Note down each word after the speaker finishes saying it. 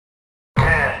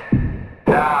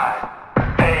nine,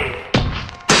 8,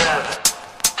 7,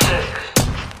 6,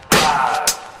 5,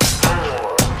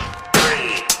 4,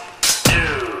 3, 2,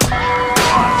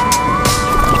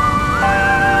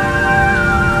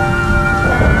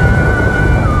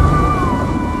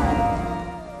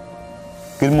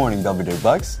 1. Good morning, Belvedere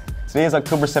Bucks. Today is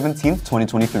October 17th,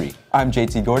 2023. I'm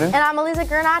JT Gordon. And I'm Elisa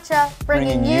Garnacha,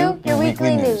 bringing you your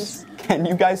weekly news. Can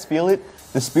you guys feel it?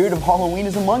 The spirit of Halloween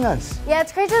is among us. Yeah,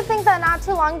 it's crazy to think that not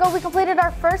too long ago we completed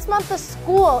our first month of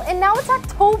school, and now it's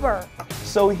October.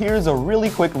 So here's a really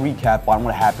quick recap on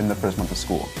what happened the first month of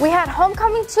school. We had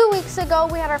homecoming 2 weeks ago,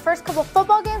 we had our first couple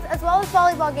football games as well as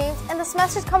volleyball games, and the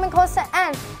semester's coming close to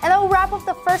end, and that will wrap up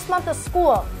the first month of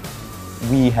school.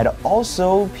 We had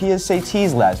also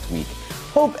PSATs last week.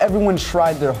 Hope everyone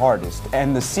tried their hardest,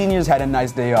 and the seniors had a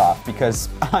nice day off, because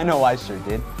I know I sure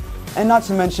did. And not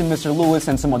to mention Mr. Lewis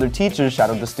and some other teachers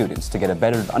shadowed the students to get a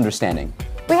better understanding.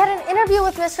 We had an interview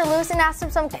with Mr. Lewis and asked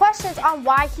him some questions on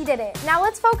why he did it. Now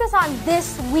let's focus on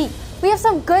this week. We have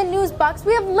some good news, Bucks.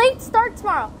 We have late start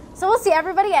tomorrow, so we'll see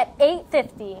everybody at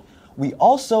 8:50. We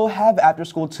also have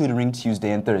after-school tutoring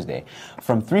Tuesday and Thursday,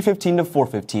 from 3:15 to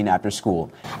 4:15 after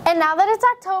school. And now that it's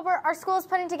October, our school is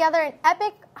putting together an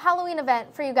epic Halloween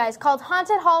event for you guys called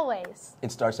Haunted Hallways.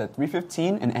 It starts at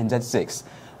 3:15 and ends at 6.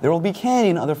 There will be candy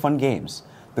and other fun games.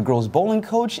 The girls' bowling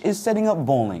coach is setting up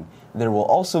bowling. There will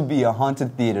also be a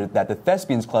haunted theater that the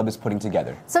Thespians Club is putting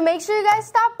together. So make sure you guys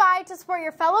stop by to support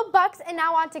your fellow Bucks, and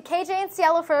now on to KJ and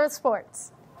Cielo for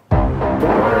sports. Thank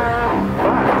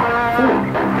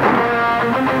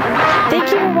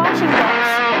you for watching, Bucks.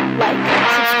 Like,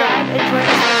 subscribe, and join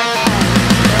us for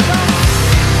next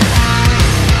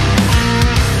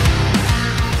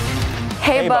time.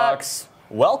 Hey Bucks!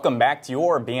 Welcome back to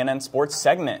your BNN Sports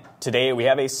segment. Today we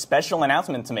have a special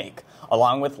announcement to make.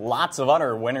 Along with lots of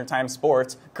other wintertime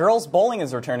sports, girls bowling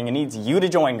is returning and needs you to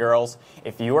join, girls.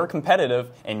 If you are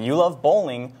competitive and you love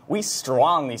bowling, we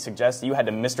strongly suggest that you head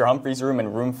to Mr. Humphrey's room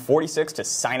in room 46 to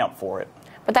sign up for it.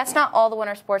 But that's not all the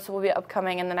winter sports that will be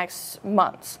upcoming in the next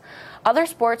months. Other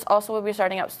sports also will be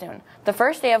starting up soon. The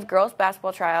first day of girls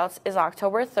basketball tryouts is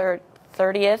October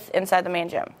 30th inside the main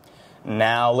gym.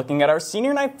 Now looking at our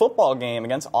senior night football game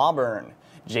against Auburn.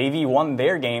 JV won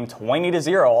their game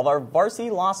 20-0, while our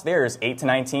varsity lost theirs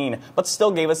 8-19, but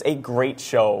still gave us a great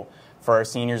show for our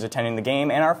seniors attending the game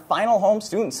and our final home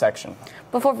student section.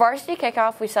 Before varsity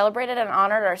kickoff, we celebrated and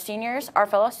honored our seniors, our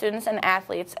fellow students, and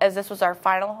athletes, as this was our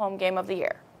final home game of the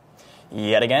year.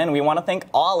 Yet again, we want to thank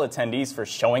all attendees for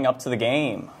showing up to the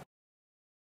game.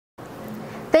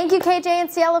 Thank you, KJ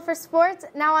and Cielo, for sports.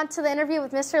 Now on to the interview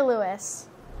with Mr. Lewis.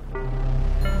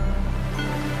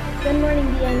 Good morning,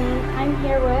 BNN. I'm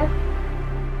here with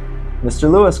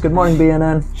Mr. Lewis. Good morning,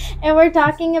 BNN. and we're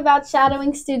talking about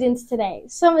shadowing students today.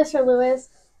 So, Mr. Lewis,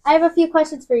 I have a few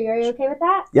questions for you. Are you okay with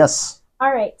that? Yes.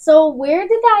 All right. So, where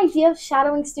did the idea of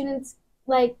shadowing students,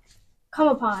 come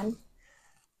upon?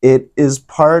 It is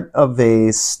part of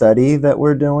a study that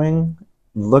we're doing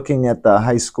looking at the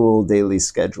high school daily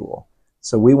schedule.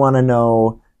 So we want to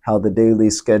know how the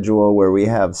daily schedule, where we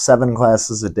have 7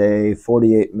 classes a day,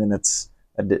 48 minutes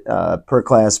per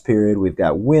class period, we've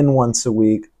got WIN once a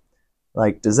week.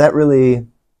 Does that really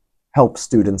help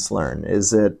students learn?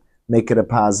 Is it make it a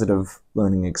positive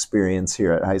learning experience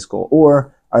here at high school?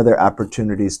 Or are there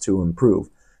opportunities to improve?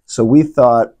 So we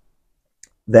thought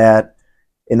that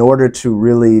in order to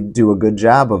really do a good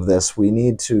job of this, we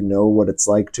need to know what it's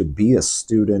like to be a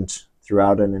student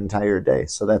throughout an entire day.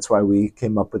 So that's why we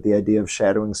came up with the idea of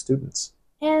shadowing students.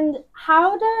 And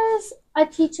how does a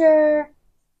teacher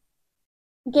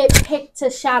get picked to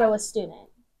shadow a student?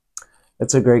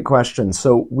 That's a great question.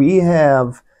 So we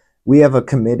have a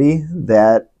committee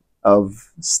that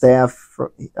of staff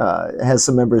has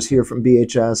some members here from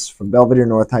BHS, from Belvedere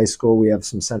North High School. We have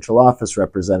some central office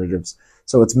representatives.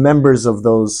 So it's members of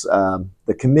those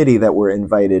the committee that were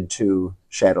invited to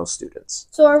shadow students.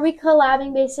 So, are we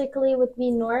collabing basically with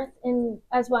B North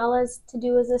as well as to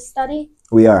do as a study?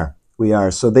 We are.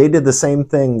 So they did the same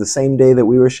thing the same day that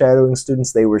we were shadowing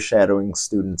students. They were shadowing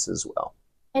students as well.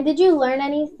 And did you learn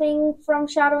anything from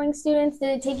shadowing students? Did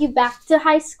it take you back to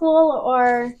high school,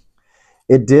 or?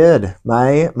 It did.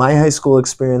 My high school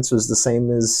experience was the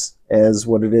same as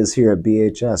what it is here at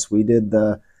BHS. We did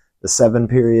the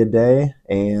 7-period day,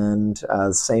 and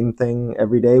same thing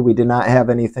every day. We did not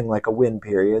have anything like a WIN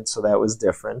period, so that was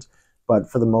different. But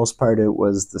for the most part, it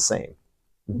was the same.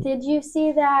 Did you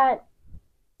see that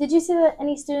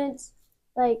any students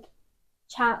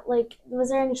was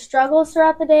there any struggles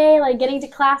throughout the day, getting to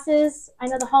classes? I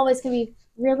know the hallways can be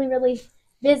really, really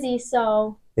busy,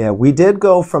 so. Yeah, we did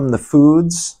go from the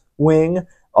foods wing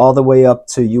all the way up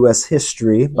to U.S.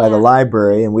 history by the Yeah.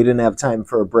 library, and we didn't have time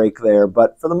for a break there.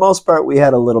 But for the most part, we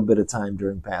had a little bit of time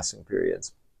during passing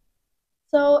periods.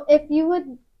 So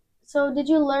did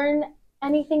you learn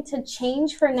anything to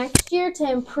change for next year to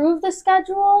improve the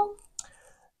schedule?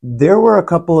 There were a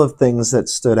couple of things that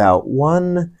stood out.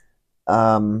 One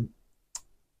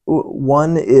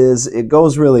is it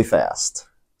goes really fast.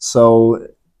 So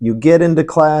you get into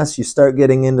class, you start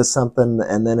getting into something,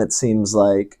 and then it seems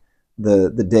like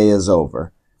the day is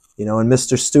over. You know, and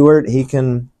Mr. Stewart, he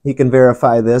can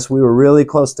verify this. We were really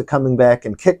close to coming back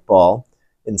in kickball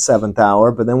in 7th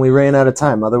hour, but then we ran out of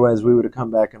time. Otherwise, we would have come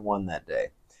back and won that day.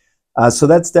 So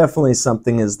that's definitely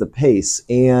something, is the pace.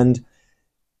 And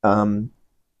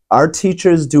our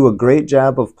teachers do a great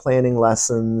job of planning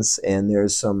lessons, and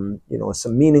there's some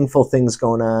meaningful things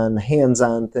going on,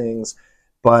 hands-on things.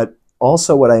 But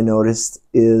also what I noticed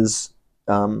is,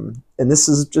 and this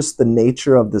is just the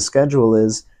nature of the schedule,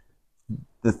 is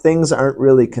the things aren't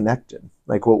really connected.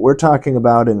 Like what we're talking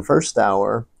about in 1st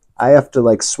hour, I have to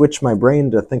like switch my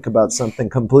brain to think about something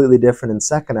completely different in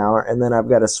 2nd hour, and then I've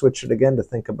got to switch it again to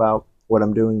think about what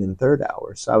I'm doing in 3rd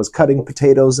hour. So I was cutting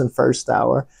potatoes in 1st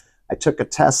hour. I took a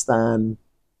test on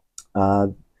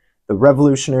the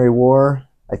Revolutionary War,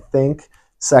 I think,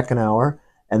 2nd hour,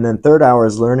 and then 3rd hour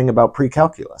is learning about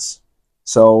pre-calculus.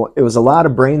 So it was a lot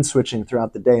of brain switching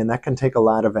throughout the day, and that can take a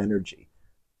lot of energy.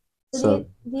 Do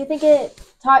you think it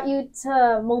taught you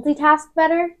to multitask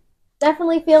better?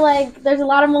 Definitely feel like there's a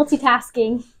lot of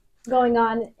multitasking going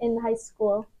on in high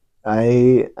school.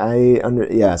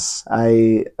 Yes,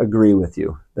 I agree with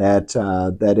you that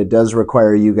it does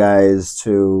require you guys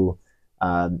to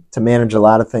manage a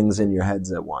lot of things in your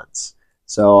heads at once.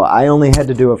 So I only had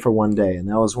to do it for one day, and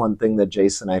that was one thing that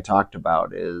Jason and I talked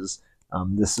about, is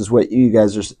this is what you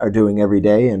guys are doing every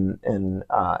day and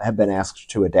have been asked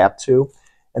to adapt to.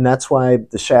 And that's why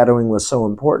the shadowing was so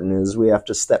important, is we have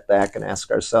to step back and ask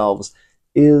ourselves,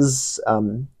 is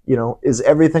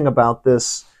everything about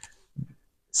this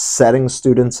setting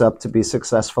students up to be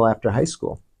successful after high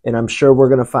school? And I'm sure we're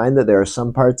going to find that there are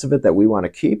some parts of it that we want to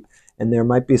keep, and there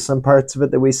might be some parts of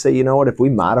it that we say, you know what, if we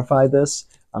modify this,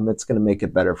 it's going to make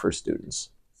it better for students.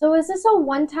 So is this a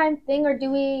one-time thing, or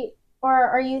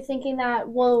are you thinking that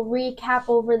we'll recap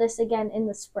over this again in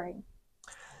the spring?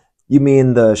 You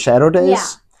mean the shadow days? Yeah.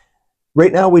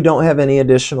 Right now, we don't have any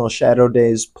additional shadow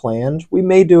days planned. We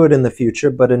may do it in the future,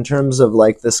 but in terms of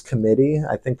like this committee,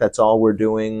 I think that's all we're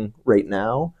doing right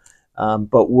now.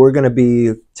 But we're going to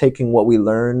be taking what we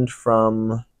learned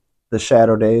from the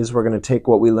shadow days. We're going to take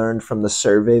what we learned from the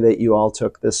survey that you all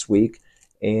took this week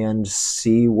and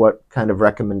see what kind of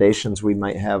recommendations we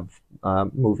might have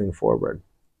moving forward.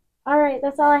 All right,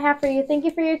 that's all I have for you. Thank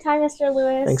you for your time, Mr.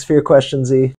 Lewis. Thanks for your question,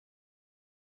 Z.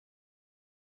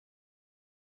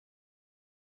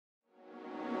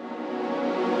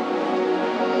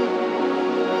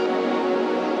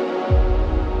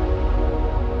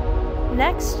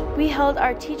 Next, we held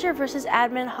our teacher versus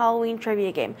admin Halloween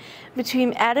trivia game.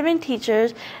 Between admin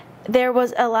teachers, there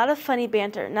was a lot of funny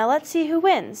banter. Now let's see who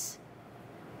wins.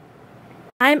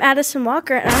 I'm Addison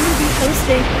Walker, and I'm going to be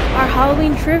hosting our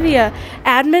Halloween trivia,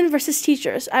 admin versus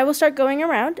teachers. I will start going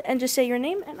around and just say your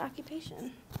name and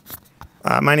occupation.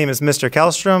 My name is Mr.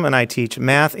 Kellstrom, and I teach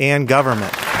math and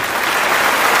government.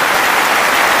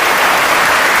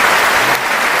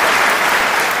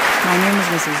 My name is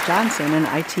Mrs. Johnson, and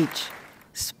I teach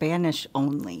Spanish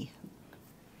only.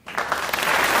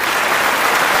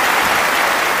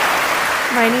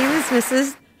 My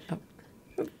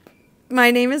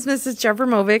name is Mrs.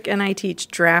 Jevremovic, and I teach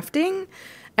drafting,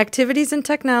 activities in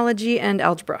technology, and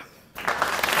algebra.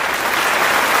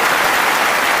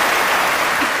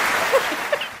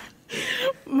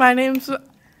 My name's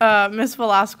Miss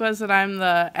Velasquez, and I'm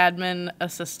the admin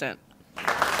assistant.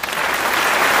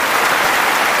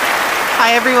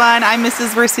 Hi, everyone. I'm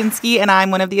Mrs. Wersinski, and I'm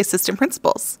one of the assistant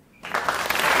principals. Hi,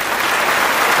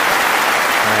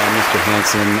 I'm Mr.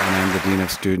 Hanson, and I'm the Dean of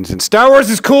Students, and Star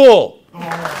Wars is cool!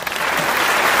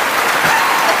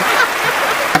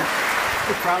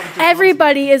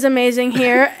 Everybody is amazing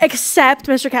here, except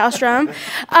Mr. Kallstrom.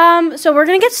 So we're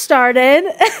going to get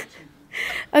started.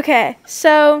 Okay,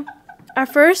 so our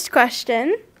first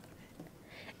question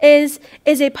is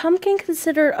a pumpkin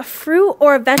considered a fruit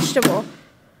or a vegetable?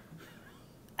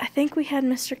 I think we had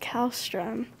Mr.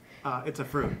 Kallstrom. It's a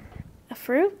fruit. A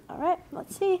fruit? All right,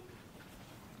 let's see.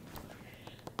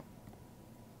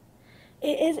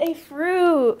 It is a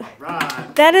fruit.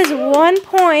 Right. That is 1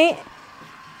 point.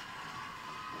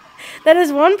 That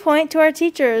is 1 point to our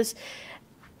teachers.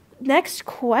 Next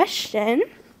question.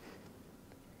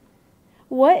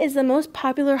 What is the most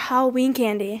popular Halloween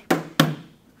candy?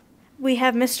 we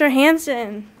have Mr.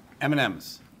 Hansen.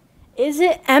 M&M's. Is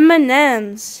it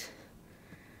M&M's?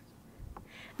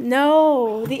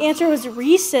 No, the answer was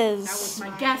Reese's. That was my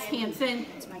guess, Hanson.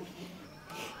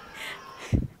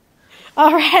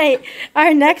 All right,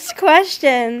 our next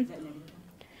question.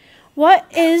 What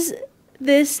is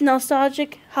this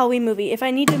nostalgic Halloween movie? If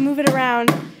I need to move it around.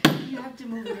 You have to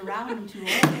move it around to No,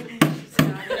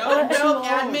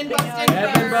 admin busted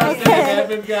first.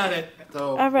 Admin got it.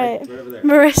 So, All right, right over there.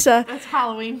 Marissa. That's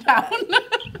Halloween Town.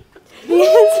 The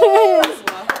answer is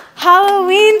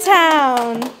Halloween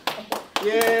Town.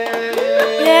 Yay!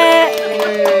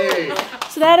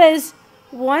 So that is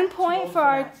 1 point for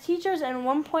our teachers and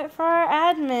 1 point for our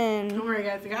admin. Don't worry,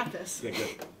 guys. I got this. Yeah,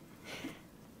 good.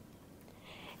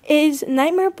 Is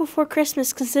Nightmare Before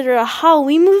Christmas considered a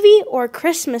Halloween movie or a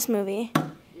Christmas movie?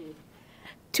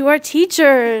 To our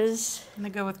teachers. I'm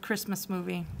going to go with Christmas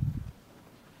movie.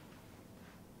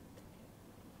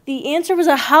 The answer was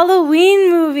a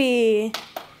Halloween movie. Do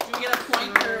we get a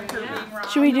point for being wrong?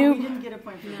 Should we do We didn't get a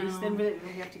point for Reese. Then we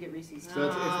have to get Reese's. So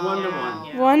it's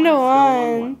 1-1.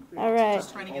 1-1? All right.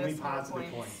 Just trying to get us more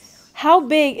points. How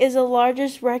big is the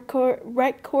largest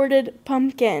recorded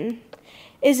pumpkin?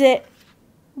 Is it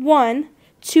 1,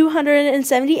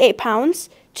 278 pounds,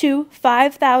 2,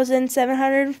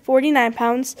 5,749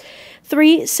 pounds,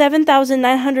 3,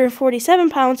 7,947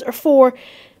 pounds, or 4,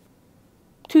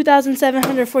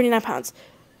 2,749 pounds?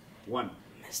 1.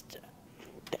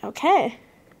 Okay.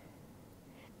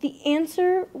 The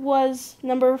answer was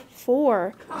number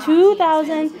 4,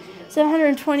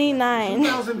 2,729.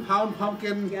 2,000-pound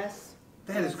pumpkin. Yes.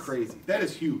 That is crazy. That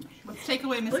is huge. Let's take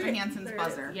away Mr. Hansen's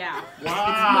buzzer. Yeah.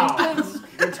 Wow.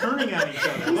 They're turning on each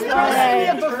other. He's Look gonna at say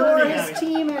that. it before his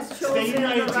team has Stay chosen the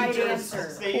united, right teachers. answer.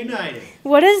 Stay united.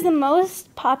 What is the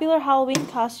most popular Halloween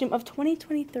costume of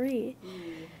 2023?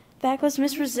 That goes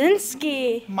Miss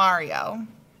Rosinski. Mario.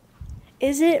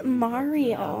 Is it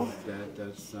Mario? That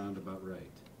does sound about right.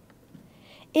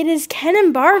 It is Ken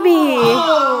and Barbie.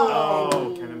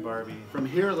 Oh, Ken and Barbie. From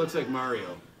here, it looks like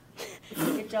Mario.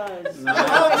 It does. See,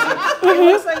 I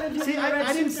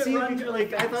didn't see it because,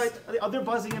 like, I thought they're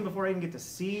buzzing in before I even get to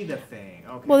see the thing.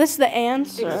 Okay. Well, this is the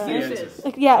answer.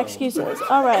 Yeah, excuses.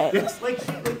 All right. It's like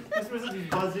this person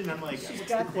buzzed in. I'm like, what's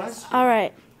the question? All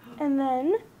right. And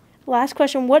then, last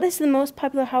question. What is the most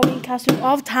popular Halloween costume of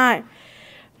all time?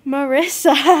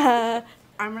 Marissa.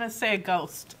 I'm going to say a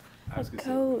ghost. A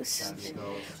ghost.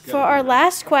 For our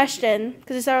last question,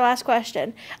 because it's our last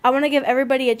question, I want to give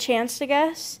everybody a chance to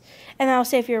guess, and then I'll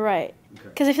say if you're right.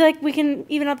 Because I feel like we can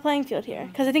even out the playing field here.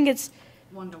 Because I think it's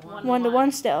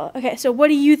 1-1 still. Okay, so what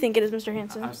do you think it is, Mr.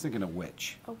 Hansen? I was thinking a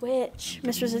witch. A witch.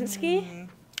 Ms. Rosinski?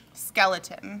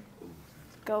 Skeleton.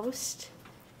 Ghost.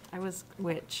 I was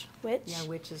witch. Witch? Yeah,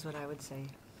 witch is what I would say.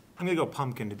 I'm gonna go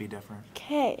pumpkin to be different.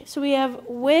 Okay, so we have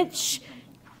witch,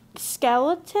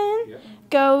 skeleton,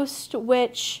 ghost,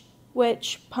 witch,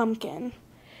 pumpkin.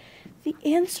 The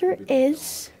answer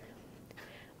is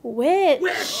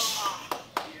witch.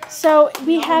 So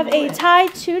we have a tie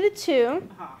 2-2.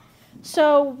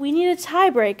 So we need a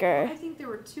tiebreaker. I think there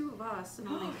were 2 of us and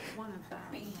only 1 of them.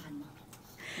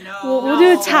 We'll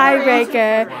do a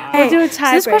tiebreaker. We'll do a tiebreaker.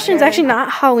 So this question is actually not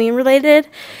Halloween related.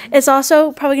 It's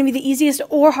also probably going to be the easiest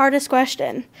or hardest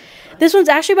question. This one's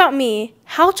actually about me.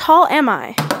 How tall am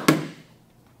I?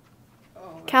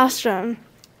 Kallstrom.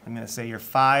 I'm gonna say you're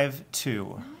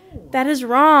 5'2". That is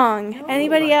wrong.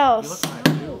 Anybody else?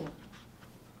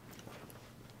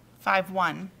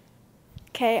 5'1".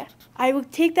 Okay, I will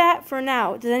take that for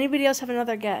now. Does anybody else have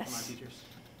another guess?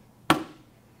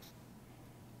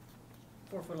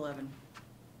 4'11".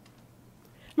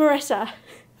 Marissa.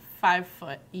 5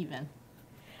 foot even.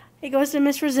 It goes to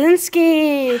Miss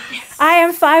Rosinski. I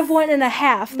am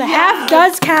 5'1.5". The half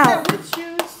does count. With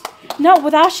shoes? No,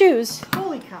 without shoes.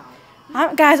 Holy cow.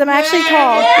 Guys, I'm actually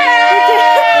tall.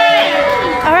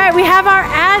 All right, we have our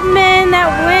admin that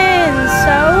wins.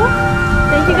 So,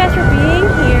 thank you guys for being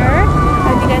here. I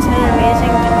hope you guys had an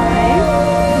amazing time.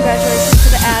 Congratulations to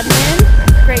the admin.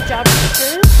 Great job,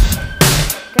 teachers.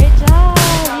 Great job.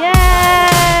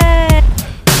 Yay!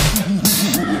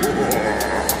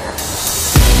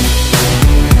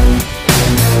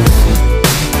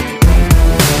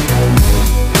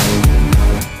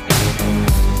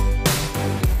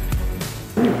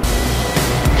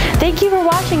 Thank you for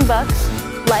watching, Bucks.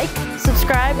 Like,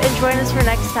 subscribe, and join us for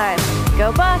next time.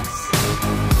 Go Bucks!